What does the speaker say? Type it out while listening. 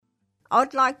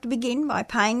I'd like to begin by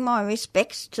paying my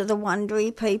respects to the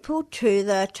Wurundjeri people, to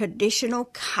the traditional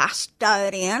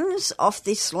custodians of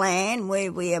this land where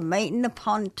we are meeting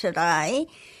upon today,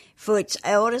 for its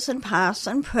elders and past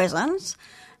and present,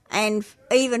 and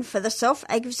even for the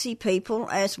self-advocacy people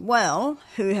as well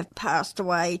who have passed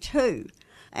away too,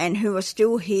 and who are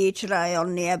still here today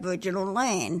on the Aboriginal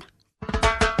land.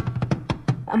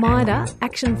 AMIDA,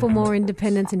 Action for More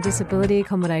Independence in Disability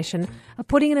Accommodation, are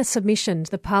putting in a submission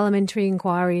to the Parliamentary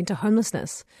Inquiry into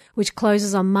Homelessness, which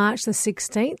closes on March the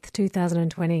 16th,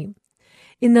 2020.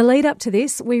 In the lead up to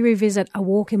this, we revisit A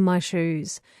Walk in My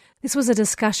Shoes. This was a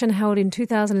discussion held in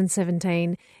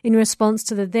 2017 in response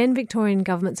to the then Victorian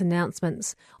Government's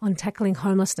announcements on tackling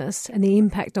homelessness and the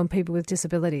impact on people with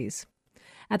disabilities.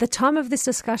 At the time of this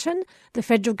discussion, the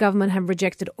federal government had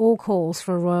rejected all calls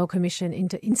for a royal commission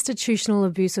into institutional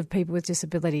abuse of people with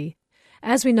disability.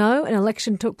 As we know, an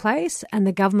election took place and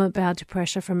the government bowed to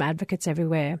pressure from advocates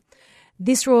everywhere.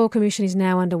 This royal commission is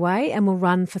now underway and will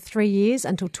run for 3 years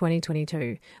until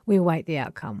 2022. We await the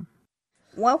outcome.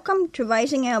 Welcome to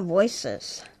Raising Our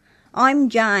Voices. I'm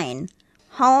Jane.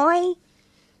 Hi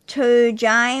to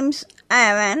James,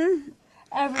 Aaron,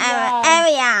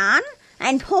 Ariane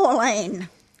and Pauline.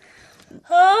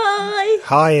 Hi.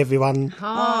 Hi, everyone.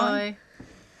 Hi.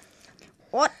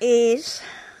 What is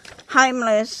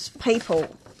homeless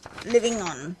people living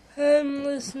on?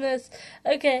 Homelessness.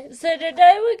 Okay, so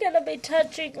today we're going to be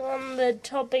touching on the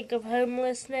topic of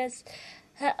homelessness.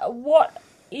 What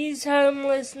is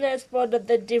homelessness? What are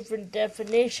the different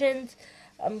definitions?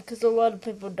 Because a lot of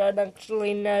people don't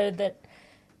actually know that,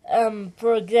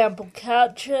 for example,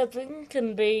 couch surfing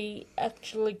can be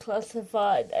actually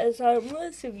classified as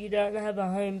homeless if you don't have a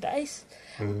home base.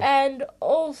 And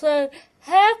also,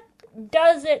 how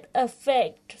does it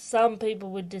affect some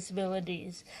people with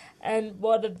disabilities, and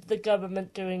what is the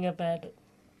government doing about it?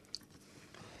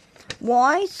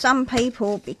 Why some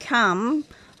people become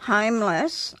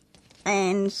homeless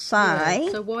and say...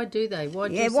 So why do they? Why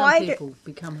do why some people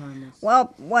become homeless?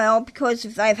 Well, because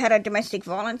if they've had a domestic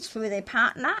violence with their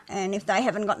partner and if they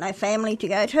haven't got no family to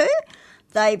go to,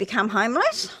 they become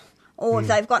homeless. Or if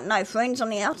they've got no friends on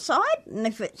the outside, and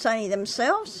if it's only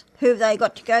themselves, who have they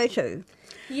got to go to?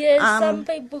 Yeah, some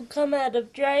people come out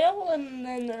of jail and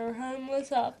then they're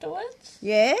homeless afterwards.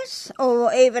 Yes,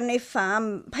 or even if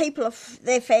people,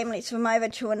 their families from over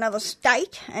to another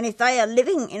state, and if they are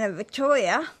living in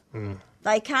Victoria,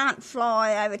 they can't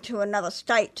fly over to another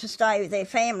state to stay with their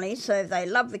families. So if they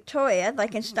love Victoria, they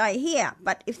can stay here.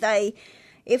 But if they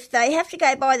have to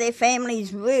go by their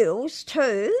family's rules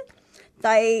too,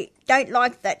 they don't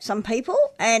like that, some people,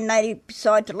 and they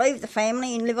decide to leave the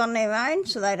family and live on their own,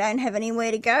 so they don't have anywhere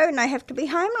to go and they have to be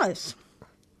homeless.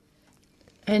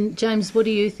 And James, what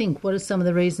do you think? What are some of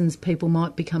the reasons people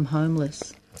might become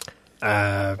homeless?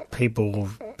 People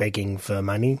begging for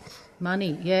money.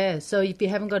 Money, yeah. So if you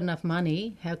haven't got enough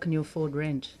money, how can you afford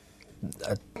rent?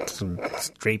 Some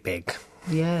street beg.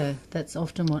 Yeah, that's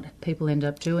often what people end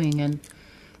up doing.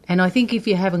 And I think if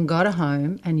you haven't got a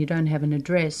home and you don't have an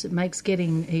address, it makes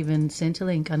getting even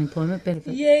Centrelink unemployment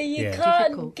benefit. Yeah, you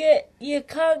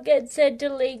can't get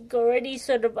Centrelink or any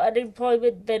sort of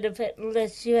unemployment benefit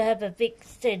unless you have a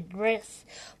fixed address.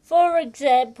 For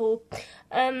example,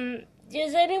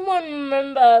 does anyone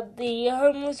remember the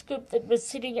homeless group that was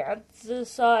sitting at the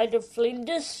side of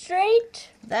Flinders Street?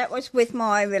 That was with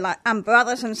my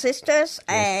brothers and sisters,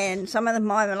 and some of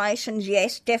my relations,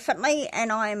 yes, definitely. And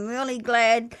I am really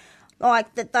glad,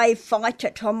 that they fight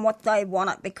it on what they want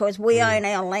it, because we own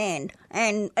our land.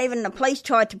 And even the police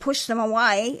tried to push them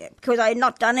away because they had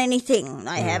not done anything.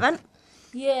 They haven't.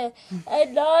 Yeah,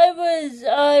 and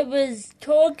I was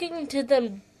talking to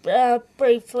them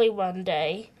briefly one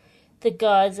day, the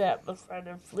guys out the front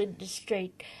of Flinders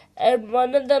Street, and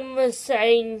one of them was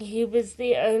saying he was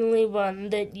the only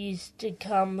one that used to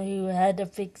come who had a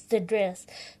fixed address.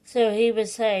 So he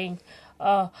was saying,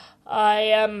 I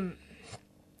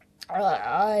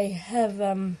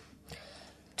have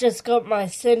just got my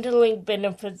Centrelink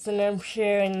benefits and I'm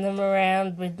sharing them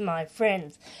around with my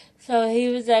friends. So he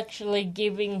was actually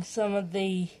giving some of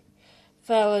the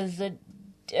fellas that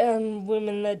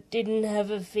women that didn't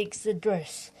have a fixed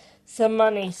address some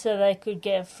money so they could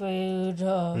get food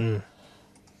or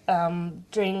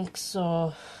drinks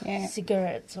or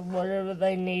cigarettes or whatever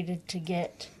they needed to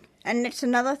get. And it's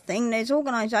another thing, there's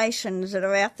organisations that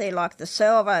are out there like the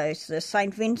Salvos, the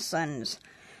St Vincent's,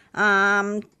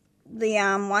 the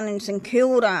one in St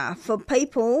Kilda, for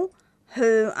people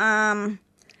who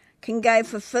can go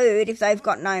for food if they've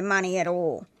got no money at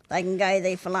all. They can go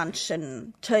there for lunch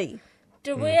and tea.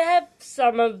 Do we have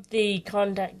some of the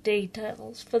contact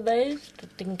details for those,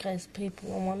 just in case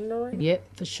people are wondering?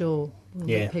 Yep, for sure.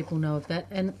 We'll let people know of that.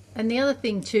 And the other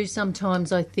thing too,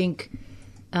 sometimes I think,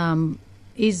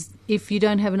 is if you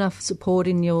don't have enough support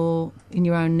in your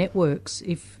own networks,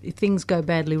 if things go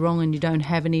badly wrong and you don't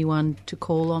have anyone to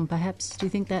call on, perhaps, do you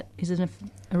think that is a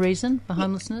reason for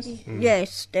homelessness?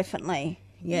 Yes, definitely.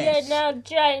 Yes. Yeah, now,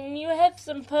 Jane, you have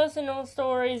some personal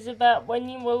stories about when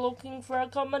you were looking for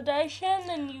accommodation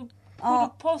and you could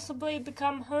have possibly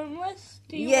become homeless.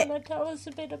 Do you want to tell us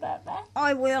a bit about that?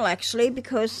 I will, actually,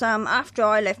 because after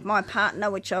I left my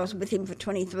partner, which I was with him for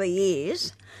 23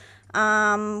 years,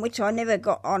 which I never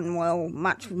got on well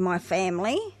much with my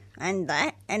family and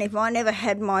that, and if I never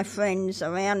had my friends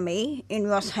around me in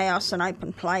Ross House, an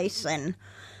open place, and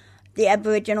the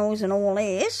Aboriginals and all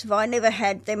this, if I never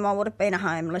had them, I would have been a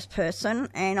homeless person,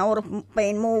 and I would have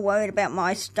been more worried about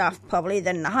my stuff probably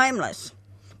than the homeless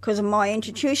because of my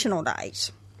institutional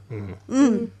days.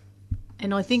 And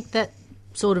I think that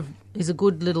sort of is a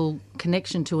good little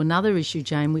connection to another issue,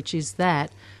 Jane, which is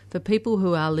that for people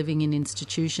who are living in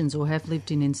institutions or have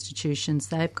lived in institutions,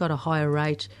 they've got a higher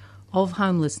rate of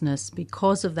homelessness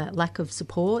because of that lack of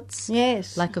supports,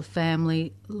 lack of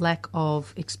family, lack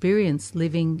of experience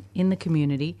living in the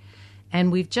community.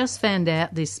 And we've just found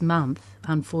out this month,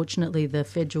 unfortunately, the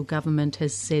federal government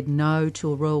has said no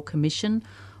to a Royal Commission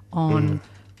on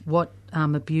what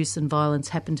abuse and violence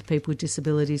happened to people with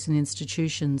disabilities in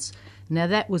institutions. Now,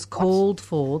 that was called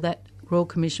for, that Royal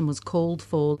Commission was called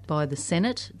for by the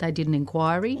Senate. They did an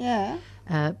inquiry.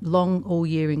 Long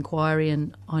all-year inquiry,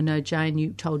 and I know, Jane,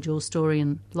 you told your story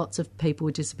and lots of people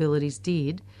with disabilities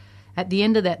did. At the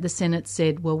end of that, the Senate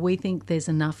said, well, we think there's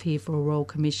enough here for a Royal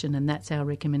Commission, and that's our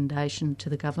recommendation to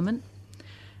the government.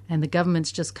 And the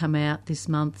government's just come out this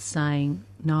month saying,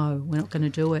 no, we're not going to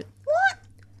do it. What?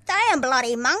 They are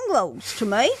bloody mongrels to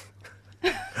me.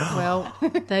 Well,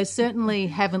 they certainly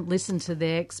haven't listened to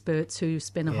their experts who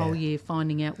spent a whole year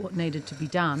finding out what needed to be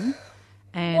done.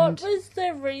 And what was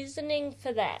the reasoning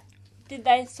for that? Did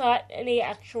they cite any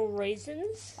actual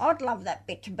reasons? I'd love that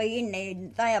bit to be in there.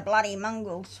 They are bloody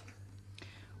mongrels.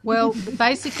 Well,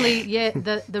 basically,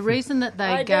 the reason that they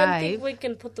I gave... don't think we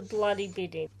can put the bloody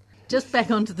bit in. Just back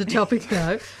onto the topic,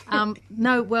 though.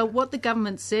 What the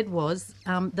government said was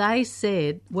they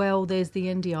said, well, there's the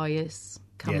NDIS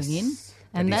coming in,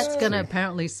 and that's going to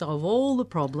apparently solve all the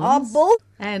problems.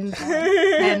 And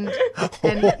I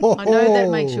know that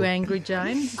makes you angry,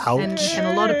 Jane, and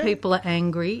a lot of people are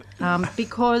angry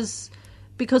because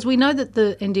we know that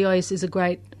the NDIS is a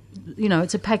great,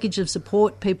 it's a package of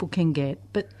support people can get,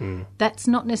 but that's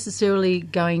not necessarily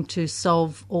going to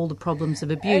solve all the problems of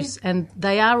abuse. And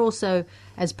they are also,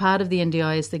 as part of the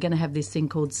NDIS, they're going to have this thing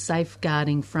called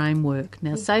safeguarding framework.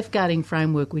 Now, safeguarding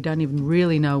framework, we don't even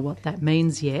really know what that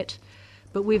means yet.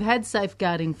 But we've had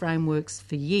safeguarding frameworks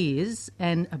for years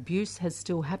and abuse has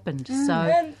still happened.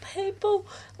 And people,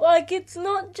 it's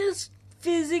not just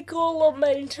physical or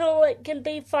mental, it can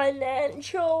be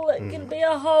financial, it can be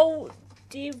a whole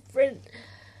different...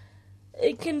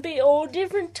 It can be all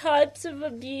different types of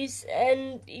abuse,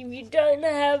 and if you don't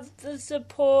have the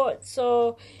supports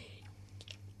or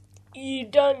you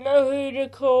don't know who to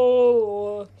call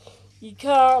or you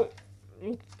can't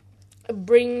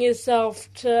bring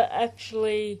yourself to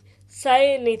actually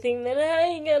say anything, then how are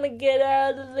you going to get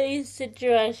out of these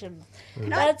situations?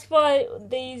 That's why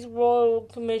these Royal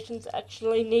Commissions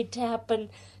actually need to happen,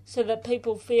 so that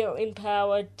people feel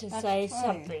empowered to say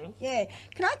something. Yeah.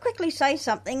 Can I quickly say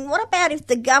something? What about if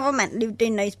the government lived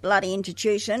in these bloody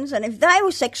institutions and if they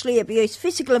were sexually abused,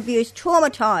 physical abused,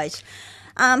 traumatised?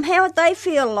 How would they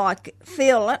feel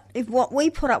it if what we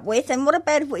put up with? And what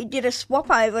about if we did a swap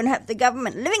over and have the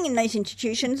government living in these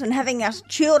institutions and having us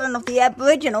children of the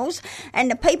Aboriginals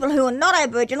and the people who are not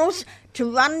Aboriginals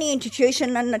to run the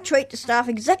institution and to treat the staff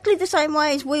exactly the same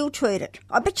way as we'll treat it?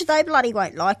 I bet you they bloody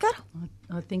won't like it.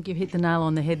 I think you hit the nail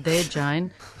on the head there,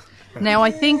 Jane. Now,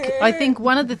 I think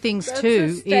one of the things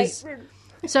too is...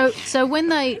 So when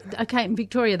in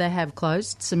Victoria they have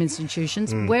closed some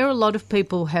institutions. Where a lot of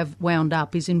people have wound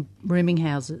up is in rooming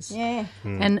houses. Yeah.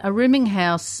 And a rooming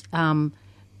house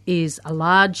is a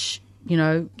large,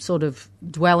 sort of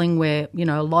dwelling where,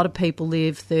 a lot of people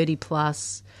live, 30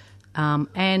 plus,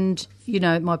 and,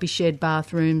 it might be shared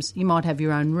bathrooms. You might have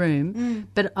your own room.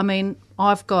 But,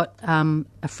 I've got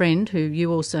a friend who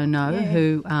you also know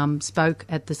who spoke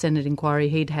at the Senate inquiry.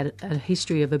 He'd had a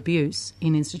history of abuse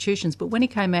in institutions, but when he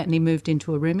came out and he moved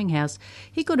into a rooming house,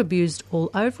 he got abused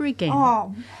all over again.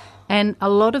 Oh. And a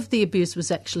lot of the abuse was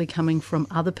actually coming from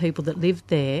other people that lived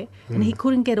there, and he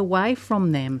couldn't get away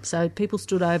from them. So people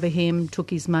stood over him, took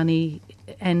his money,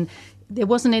 and there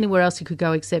wasn't anywhere else he could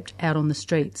go except out on the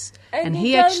streets. And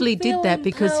he you don't actually did feel that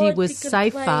because he empowered was to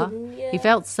safer. complain, yeah. He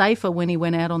felt safer when he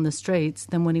went out on the streets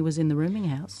than when he was in the rooming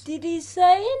house. Did he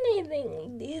say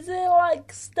anything? Is there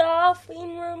like staff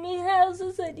in rooming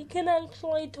houses that you can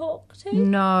actually talk to?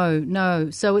 No.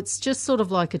 So it's just sort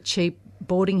of like a cheap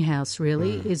boarding house,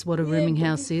 really, is what a rooming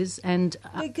house is. And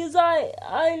Because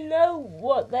I know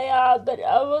what they are, but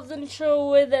I wasn't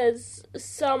sure whether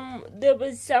there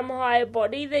was some higher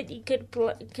body that you could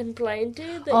complain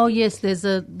to. yes, there's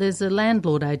a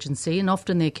landlord agency, and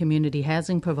often they're community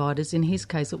housing providers. In his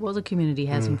case, it was a community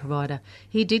housing provider.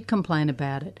 He did complain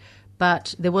about it,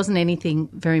 but there wasn't anything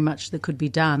very much that could be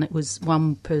done. It was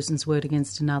one person's word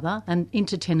against another, and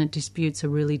inter-tenant disputes are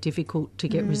really difficult to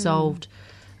get resolved.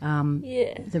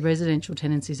 The Residential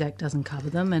Tenancies Act doesn't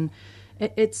cover them, and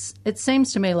it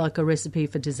seems to me like a recipe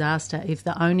for disaster if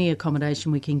the only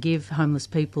accommodation we can give homeless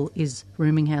people is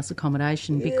rooming house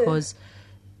accommodation, because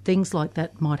things like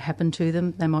that might happen to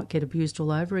them. They might get abused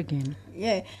all over again.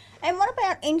 Yeah. And what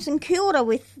about in St Kilda,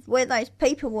 where those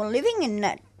people were living in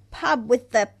that pub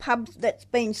with the pub that's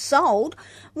been sold?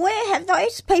 Where have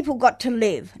those people got to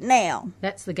live now?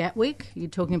 That's the Gatwick. You're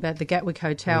talking about the Gatwick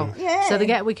Hotel. Yeah. So the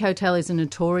Gatwick Hotel is a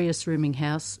notorious rooming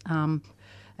house, and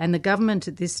the government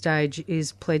at this stage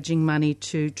is pledging money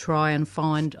to try and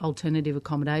find alternative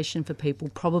accommodation for people,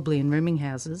 probably in rooming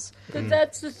houses. But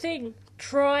that's the thing.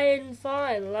 Try and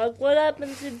find. Like, what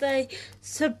happens if they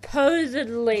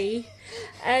supposedly,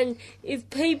 and if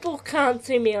people can't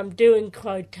see me, I'm doing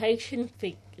quotation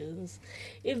figures,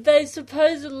 if they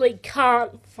supposedly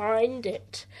can't find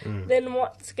it, then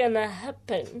what's going to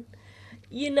happen?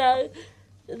 You know,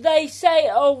 they say,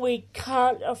 oh, we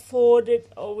can't afford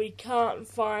it, or we can't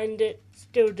find it,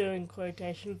 still doing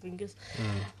quotation fingers.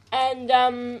 And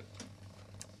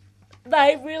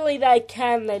they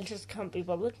can, they just can't be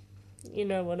bothered. You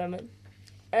know what I mean?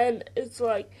 And it's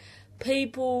like,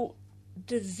 people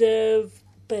deserve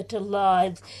better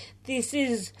lives. This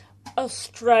is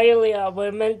Australia.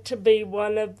 We're meant to be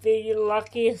one of the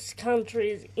luckiest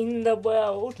countries in the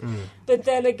world. But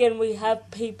then again, we have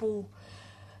people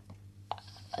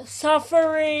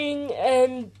suffering,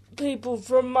 and people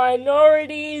from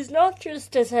minorities, not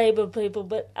just disabled people,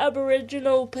 but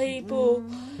Aboriginal people,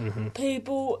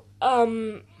 people,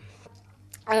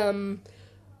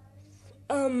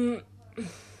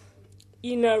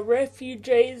 you know,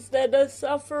 refugees that are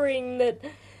suffering, that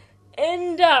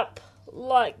end up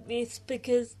like this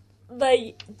because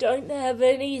they don't have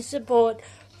any support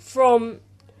from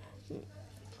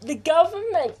the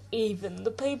government, even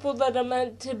the people that are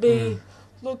meant to be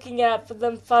looking out for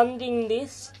them, funding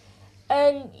this.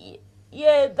 And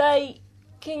yeah, they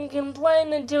can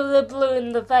complain until they're blue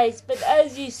in the face, but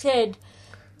as you said,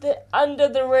 under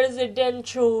the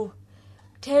Residential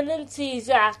Tenancies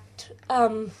Act,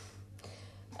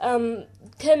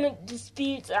 tenant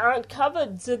disputes aren't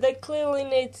covered, so there clearly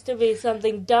needs to be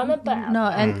something done about. No,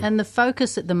 and the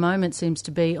focus at the moment seems to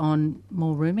be on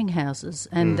more rooming houses,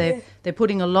 and they're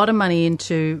putting a lot of money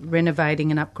into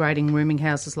renovating and upgrading rooming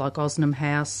houses like Osnum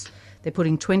House. They're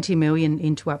putting $20 million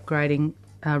into upgrading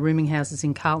rooming houses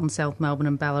in Carlton, South Melbourne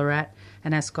and Ballarat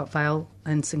and Ascot Vale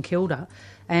and St Kilda.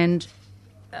 And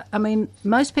I mean,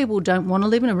 most people don't want to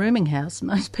live in a rooming house.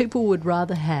 Most people would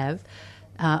rather have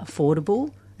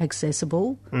affordable,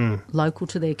 accessible, local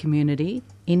to their community,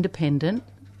 independent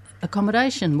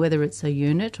accommodation, whether it's a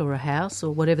unit or a house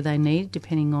or whatever they need,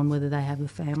 depending on whether they have a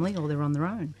family or they're on their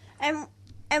own. And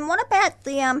what about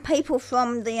the people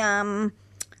from the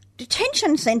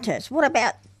detention centres? What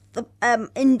about the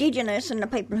Indigenous and the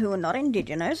people who are not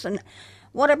Indigenous? And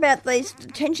what about these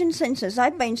detention centres?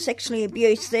 They've been sexually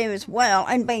abused there as well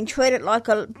and been treated like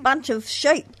a bunch of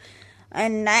sheep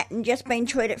and just been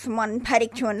treated from one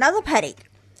paddock to another paddock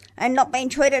and not being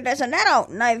treated as an adult.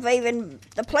 And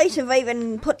the police have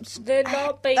even put... They're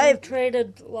not being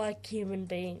treated like human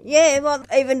beings. Yeah, well,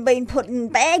 even been putting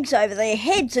bags over their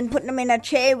heads and putting them in a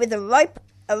chair with a rope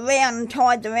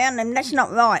tied around them. That's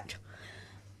not right.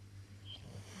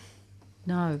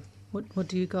 No. What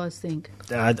do you guys think?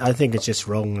 I think it's just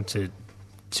wrong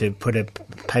to put a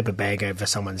paper bag over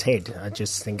someone's head. I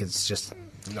just think it's just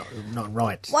not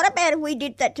right. What about if we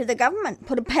did that to the government?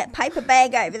 Put a paper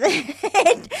bag over their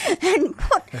head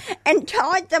and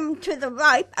tied them to the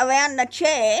rope around the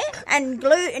chair and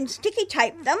glue and sticky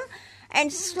tape them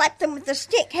and slap them with the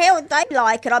stick. How would they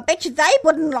like it? I bet you they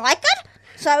wouldn't like it.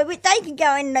 So they could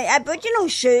go in the Aboriginal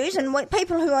shoes and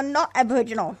people who are not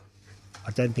Aboriginal. I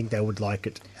don't think they would like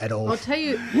it at all. I'll tell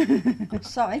you...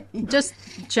 Sorry. Just,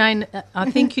 Jane,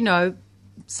 I think,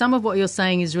 some of what you're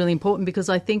saying is really important because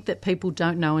I think that people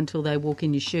don't know until they walk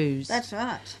in your shoes. That's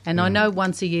right. And I know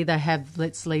once a year they have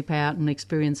Let's Sleep Out and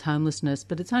experience homelessness,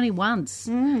 but it's only once.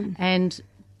 And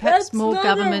perhaps That's more not a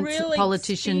government real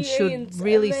politicians should experience,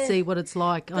 really and see what it's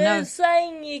like. I They're know.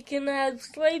 saying you can have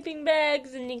sleeping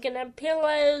bags and you can have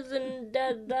pillows and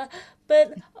da.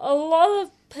 But a lot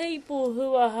of people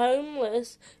who are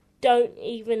homeless don't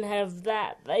even have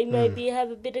that. They maybe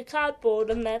have a bit of cardboard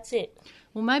and that's it.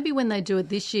 Well, maybe when they do it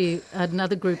this year,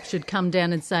 another group should come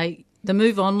down and say, the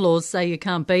Move On laws say you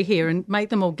can't be here, and make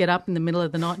them all get up in the middle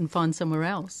of the night and find somewhere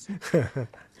else.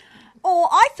 Or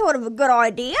I thought of a good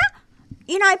idea.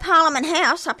 You know, Parliament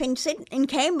House up in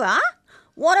Canberra.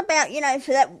 What about,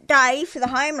 for that day for the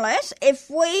homeless, if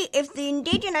the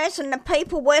Indigenous and the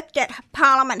people worked at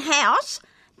Parliament House,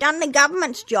 done the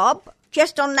government's job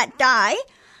just on that day,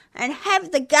 and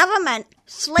have the government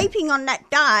sleeping on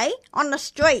that day on the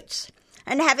streets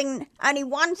and having only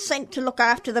 1 cent to look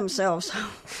after themselves.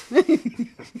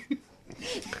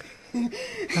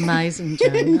 Amazing,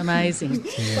 Joan, amazing.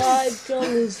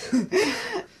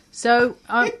 $5. So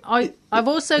I've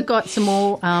also got some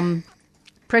more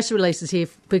press releases here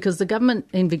because the government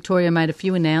in Victoria made a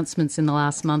few announcements in the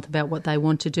last month about what they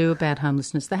want to do about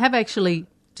homelessness. They have actually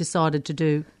decided to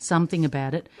do something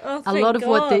about it. Oh, a lot of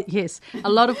what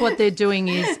they're doing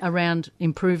is around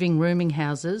improving rooming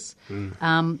houses,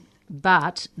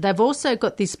 but they've also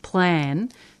got this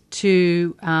plan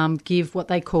to give what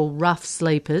they call rough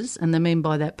sleepers, and they mean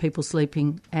by that people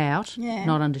sleeping out,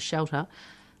 not under shelter,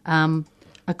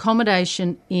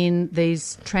 accommodation in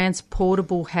these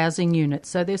transportable housing units.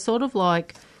 So they're sort of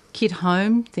like kit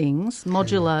home things,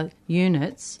 modular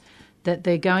units that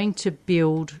they're going to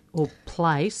build or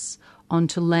place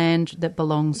onto land that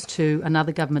belongs to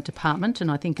another government department, and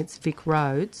I think it's Vic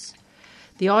Roads.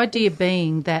 The idea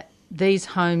being that these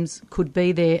homes could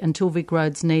be there until Vic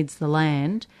Roads needs the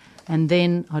land, and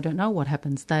then I don't know what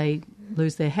happens. They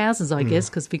lose their houses, I guess,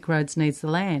 because Vic Roads needs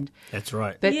the land. That's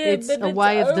right. But it's a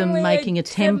way of them making a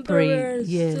temporary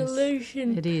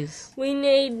solution. It is. We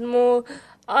need more.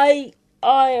 I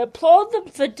applaud them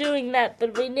for doing that,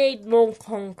 but we need more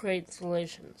concrete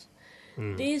solutions.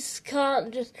 This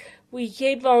can't just... We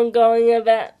keep on going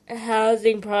about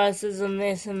housing prices and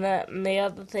this and that and the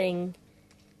other thing.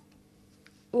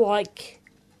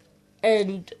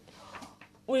 And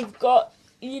we've got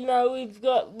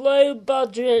low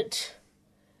budget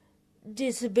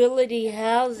disability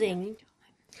housing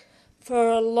for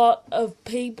a lot of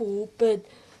people, but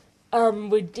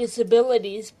with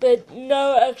disabilities, but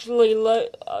not a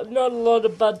lot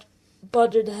of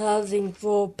budget housing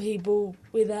for people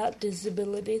without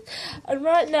disabilities. And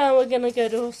right now we're going to go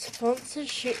to a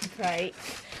sponsorship break.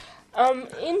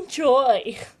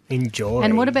 Enjoy.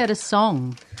 And what about a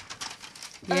song?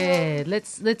 Yeah,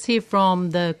 let's hear from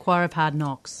the Choir of Hard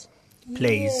Knocks.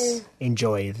 Please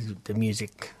enjoy the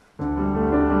music.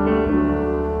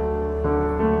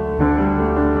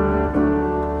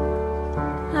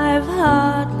 I've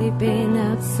hardly been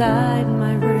outside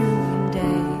my room in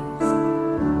days,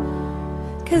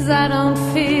 'cause I don't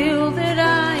feel that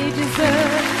I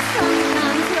deserve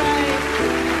sometimes right.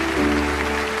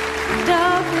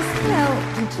 Darkness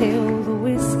helped until the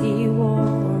whiskey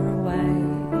wore away,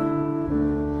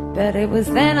 but it was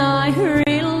then I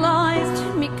realised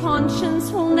me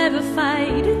conscience will never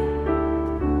fade.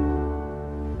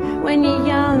 When you're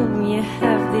young, you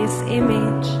have this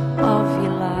image of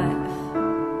your life,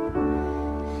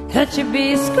 that you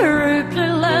be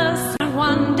scrupulous and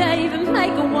one day even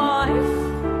make a wife.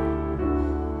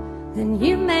 Then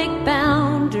you make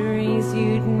boundaries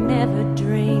you'd never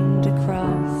dream to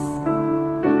cross,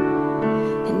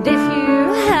 and if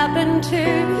you happen to,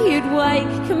 you'd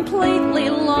wake completely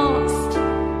lost.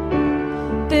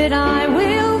 But I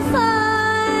will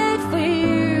fight for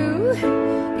you,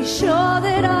 be sure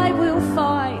that I will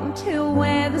fight until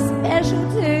we're the special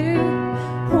two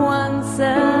once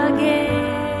again.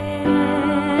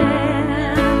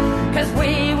 'Cause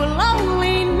we will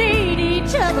only need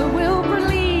each other, we'll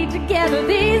bleed together.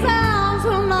 These arms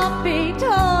will not be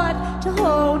taught to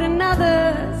hold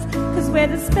another's, 'cause we're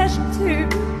the special two.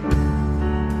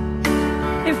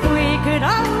 If we could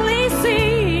only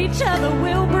see each other,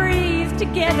 we'll breathe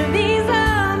together. These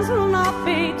arms will not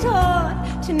be taught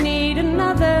to need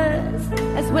another's,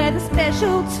 as we're the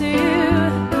special two.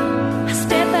 I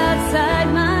step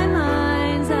outside my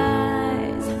mind's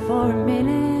eyes for a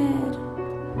minute.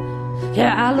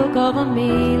 Yeah, I look over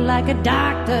me like a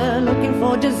doctor looking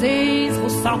for disease, for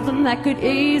something that could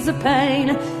ease the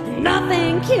pain.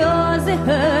 Nothing cures the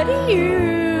hurt you.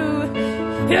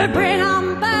 You'd bring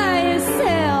on by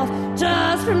yourself,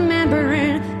 just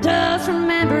remembering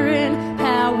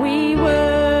how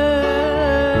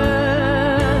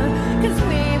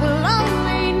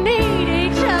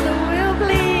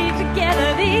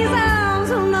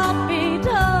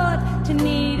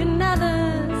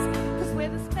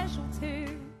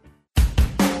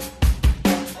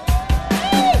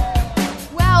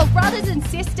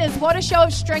What a show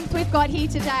of strength we've got here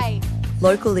today.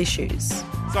 Local issues.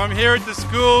 So I'm here at the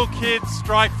School Kids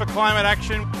Strike for Climate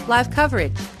Action. Live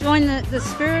coverage. Join the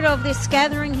spirit of this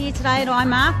gathering here today at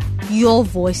IMARC. Your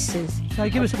voices. So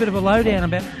give us a bit of a lowdown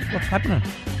about what's happening.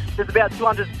 There's about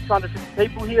 250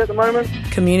 people here at the moment.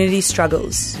 Community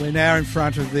struggles. We're now in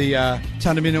front of the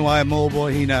Tundaminawaya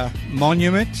Maulboyhina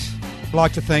Monument. I'd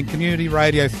like to thank Community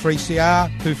Radio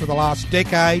 3CR, who for the last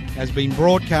decade has been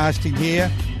broadcasting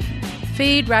here.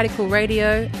 Feed Radical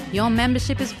Radio. Your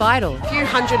membership is vital. A few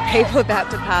hundred people about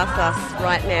to pass us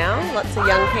right now. Lots of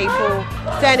young people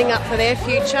standing up for their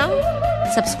future.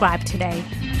 Subscribe today.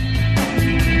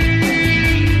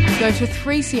 Go to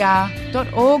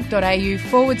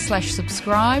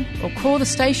 3cr.org.au/subscribe or call the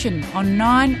station on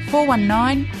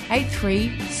 9419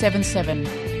 8377.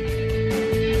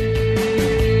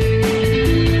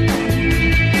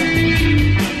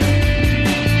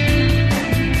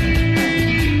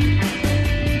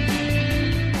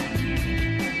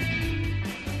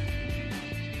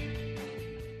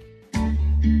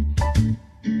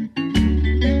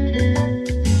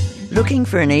 Looking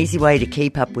for an easy way to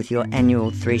keep up with your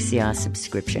annual 3CR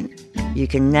subscription? You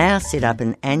can now set up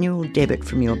an annual debit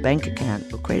from your bank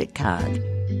account or credit card,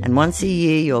 and once a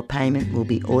year your payment will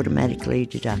be automatically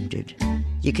deducted.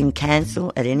 You can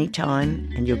cancel at any time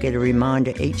and you'll get a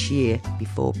reminder each year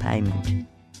before payment.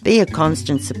 Be a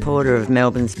constant supporter of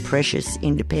Melbourne's precious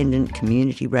independent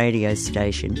community radio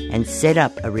station and set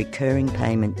up a recurring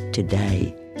payment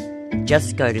today.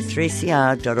 Just go to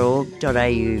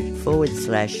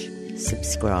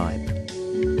 3cr.org.au/subscribe.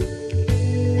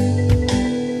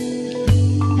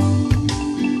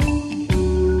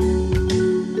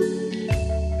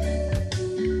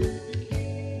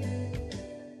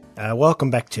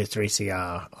 Welcome back to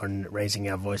 3CR on Raising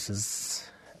Our Voices.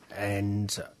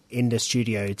 And in the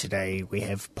studio today we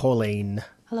have Pauline.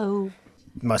 Hello.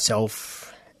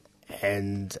 Myself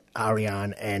and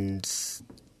Ariane and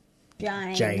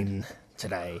Jane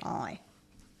today. Hi.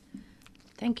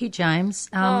 Thank you, James.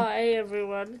 Hi,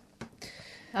 everyone.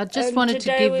 I just wanted to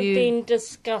give Today we've you... been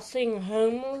discussing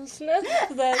homelessness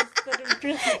for those that have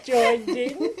just joined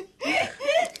in.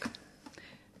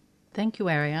 Thank you,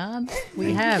 Ariane.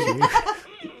 We have.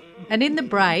 And in the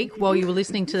break, while you were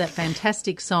listening to that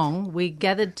fantastic song, we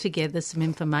gathered together some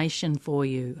information for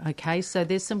you, okay? So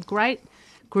there's some great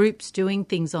groups doing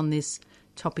things on this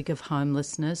topic of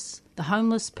homelessness. The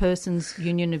Homeless Persons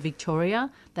Union of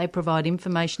Victoria, they provide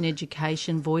information,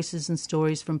 education, voices and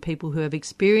stories from people who have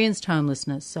experienced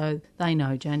homelessness. So they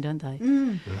know, Jane, don't they?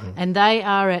 Mm. Mm-hmm. And they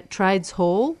are at Trades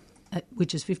Hall,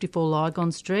 which is 54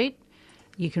 Lygon Street.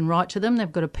 You can write to them.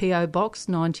 They've got a PO Box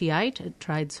 98 at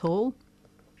Trades Hall.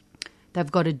 They've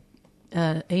got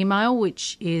an email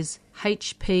which is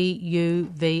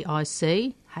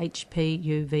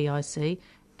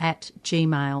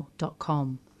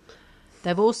hpuvic@gmail.com.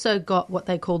 They've also got what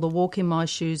they call the Walk in My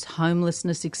Shoes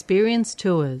homelessness experience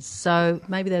tours. So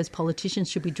maybe those politicians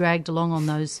should be dragged along on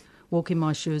those Walk in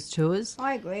My Shoes tours.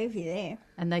 I agree with you there.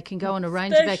 And they can go on a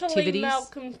range of activities. Especially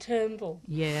Malcolm Turnbull.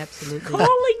 Yeah, absolutely.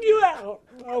 Calling you out,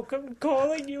 Malcolm,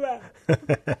 calling you out.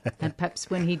 And perhaps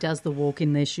when he does the walk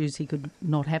in their shoes, he could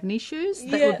not have any shoes.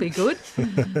 That would be good.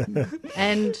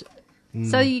 And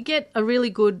so you get a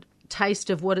really good taste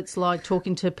of what it's like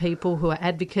talking to people who are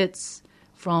advocates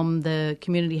from the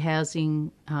community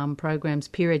housing programs,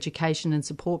 peer education and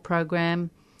support program.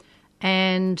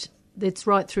 And it's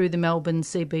right through the Melbourne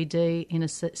CBD, inner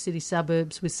city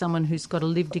suburbs, with someone who's got a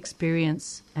lived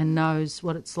experience and knows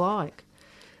what it's like.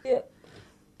 Yeah.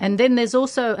 And then there's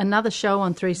also another show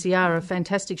on 3CR, a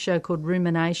fantastic show called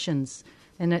Ruminations,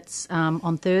 and it's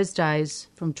on Thursdays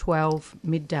from 12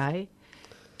 midday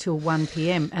till 1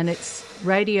 p.m. And it's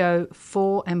radio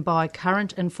for and by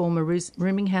current and former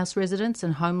rooming house residents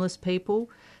and homeless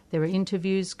people. There are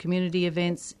interviews, community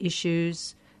events,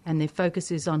 issues, and their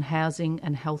focus is on housing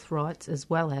and health rights, as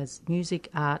well as music,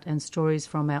 art and stories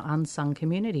from our unsung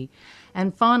community.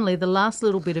 And finally, the last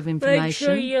little bit of information... Make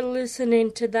sure you're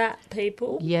listening to that,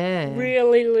 people. Yeah.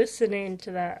 Really listening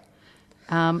to that.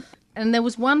 And there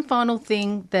was one final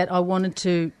thing that I wanted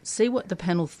to see what the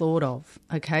panel thought of.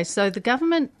 Okay, so the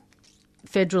government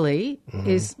federally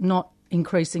is not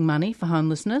increasing money for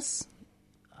homelessness.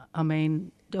 I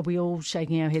mean... Are we all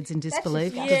shaking our heads in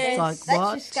disbelief? Yes. Like,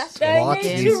 what? That's disgusting.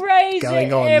 They need to raise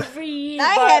it every year. They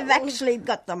have actually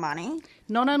got the money.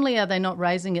 Not only are they not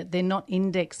raising it, they're not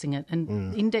indexing it.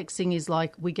 And indexing is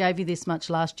like, we gave you this much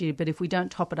last year, but if we don't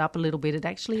top it up a little bit, it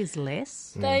actually is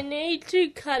less. They need to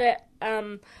cut it,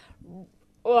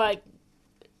 like,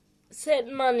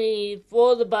 set money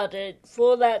for the budget,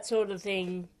 for that sort of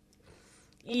thing,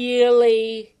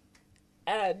 yearly,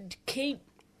 and keep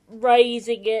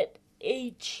raising it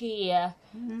each year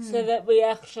so that we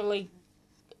actually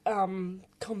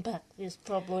combat this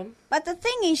problem. But the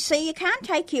thing is, see, you can't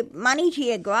take your money to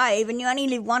your grave and you only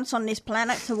live once on this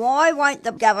planet, so why won't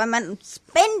the government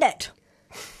spend it?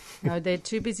 No, they're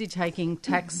too busy giving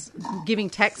tax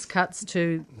cuts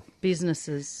to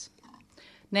businesses.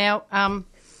 Now,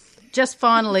 just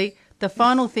finally, the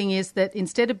final thing is that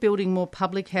instead of building more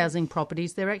public housing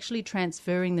properties, they're actually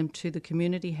transferring them to the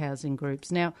community housing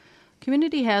groups. Now,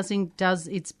 community housing does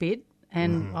its bit,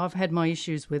 and I've had my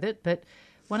issues with it, but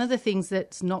one of the things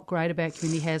that's not great about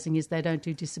community housing is they don't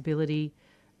do disability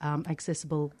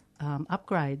accessible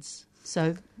upgrades.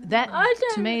 So that,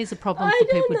 to me, is a problem for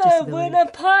people with disability. When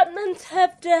apartments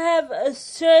have to have a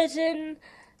certain...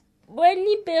 When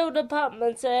you build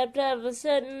apartments, they have to have a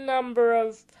certain number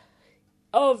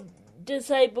of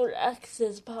disabled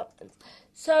access apartments.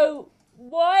 So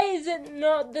why is it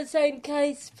not the same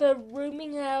case for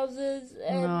rooming houses?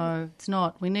 No, it's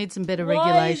not. We need some better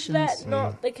regulations. Why is that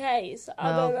not the case?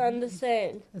 I don't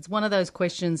understand. It's one of those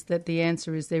questions that the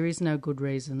answer is there is no good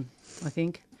reason, I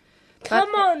think.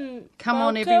 Come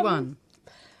on, everyone.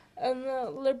 And the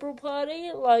Liberal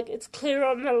Party, it's clear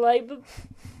on the Labor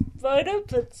voter,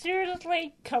 but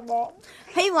seriously, come on.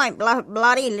 He won't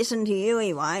bloody listen to you,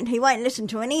 he won't. He won't listen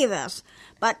to any of us.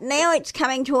 But now it's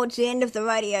coming towards the end of the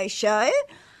radio show,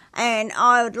 and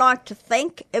I would like to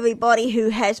thank everybody who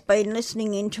has been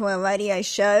listening into our radio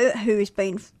show, who's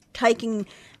been taking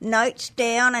notes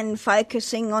down and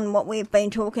focusing on what we've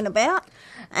been talking about.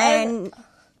 And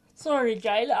sorry,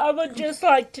 Jane, I would just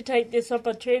like to take this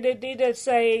opportunity to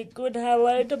say good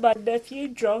hello to my nephew,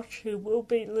 Josh, who will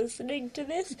be listening to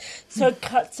this. So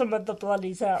cut some of the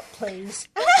bloodies out, please.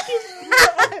 Thank you so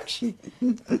much.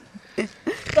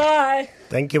 Bye.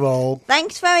 Thank you all.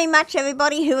 Thanks very much,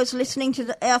 everybody who was listening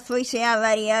to our 3CR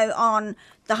radio on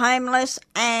the homeless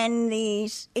and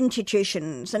the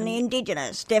institutions and the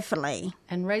Indigenous, definitely.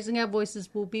 And Raising Our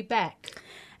Voices will be back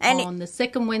on the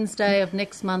second Wednesday of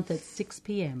next month at 6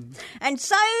 p.m. And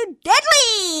so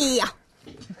deadly!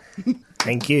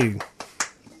 Thank you.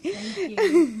 Thank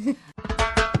you.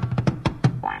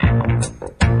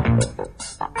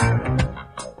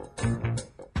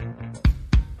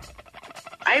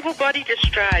 Able-bodied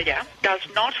Australia does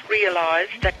not realise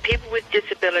that people with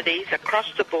disabilities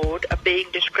across the board are being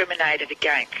discriminated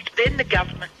against. Then the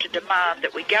government to demand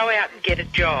that we go out and get a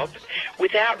job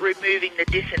without removing the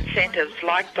disincentives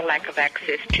like the lack of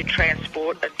access to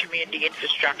transport and community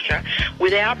infrastructure,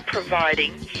 without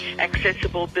providing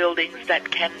accessible buildings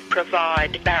that can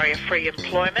provide barrier-free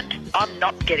employment. I'm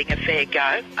not getting a fair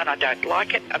go, and I don't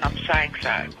like it, and I'm saying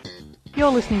so. You're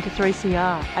listening to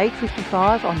 3CR,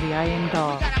 8:55 on the AM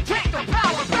dial.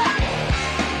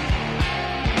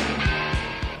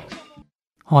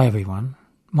 Hi everyone,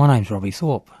 my name's Robbie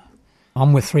Thorpe.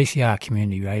 I'm with 3CR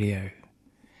Community Radio.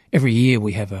 Every year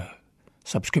we have a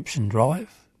subscription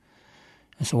drive.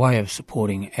 It's a way of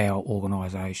supporting our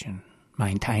organisation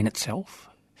maintain itself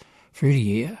through the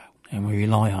year, and we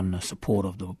rely on the support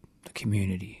of the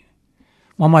community.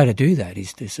 One way to do that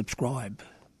is to subscribe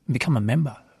and become a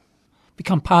member.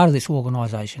 Become part of this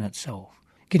organisation itself.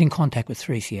 Get in contact with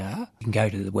 3CR. You can go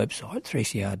to the website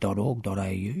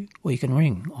 3cr.org.au, or you can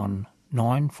ring on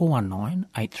 9419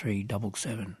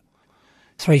 8377.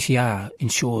 3CR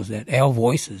ensures that our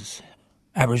voices,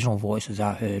 Aboriginal voices,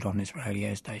 are heard on this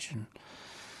radio station.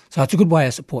 So it's a good way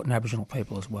of supporting Aboriginal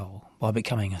people as well by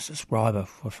becoming a subscriber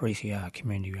for 3CR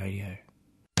Community Radio.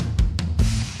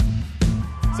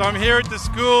 So I'm here at the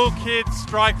School Kids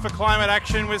Strike for Climate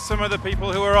Action with some of the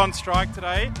people who are on strike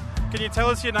today. Can you tell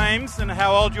us your names and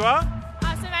how old you are?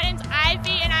 So my name's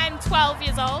Ivy and I'm 12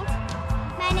 years old.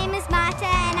 My name is Marta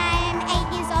and I am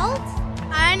 8 years old.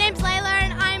 My name's Layla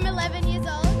and I'm 11 years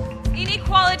old.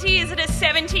 Inequality is at a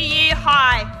 70-year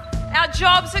high. Our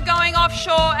jobs are going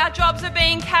offshore, our jobs are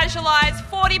being casualised,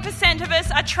 40% of us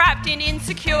are trapped in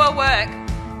insecure work.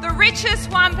 The richest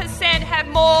 1% have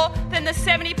more than the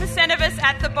 70% of us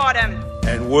at the bottom.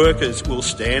 And workers will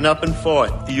stand up and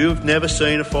fight. You've never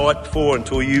seen a fight before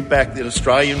until you back the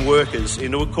Australian workers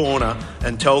into a corner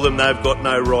and tell them they've got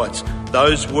no rights.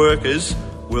 Those workers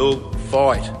will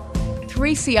fight.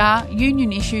 3CR,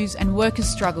 Union Issues and Workers'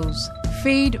 Struggles.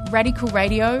 Feed Radical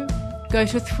Radio. Go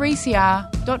to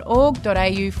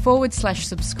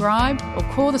 3cr.org.au/subscribe or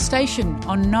call the station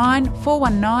on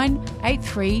 9419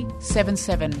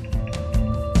 8377.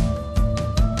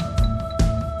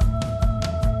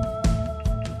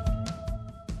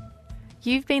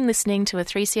 You've been listening to a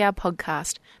 3CR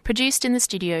podcast produced in the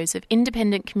studios of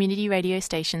independent community radio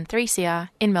station 3CR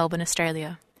in Melbourne,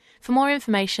 Australia. For more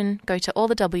information, go to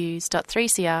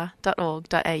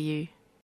allthews.3cr.org.au.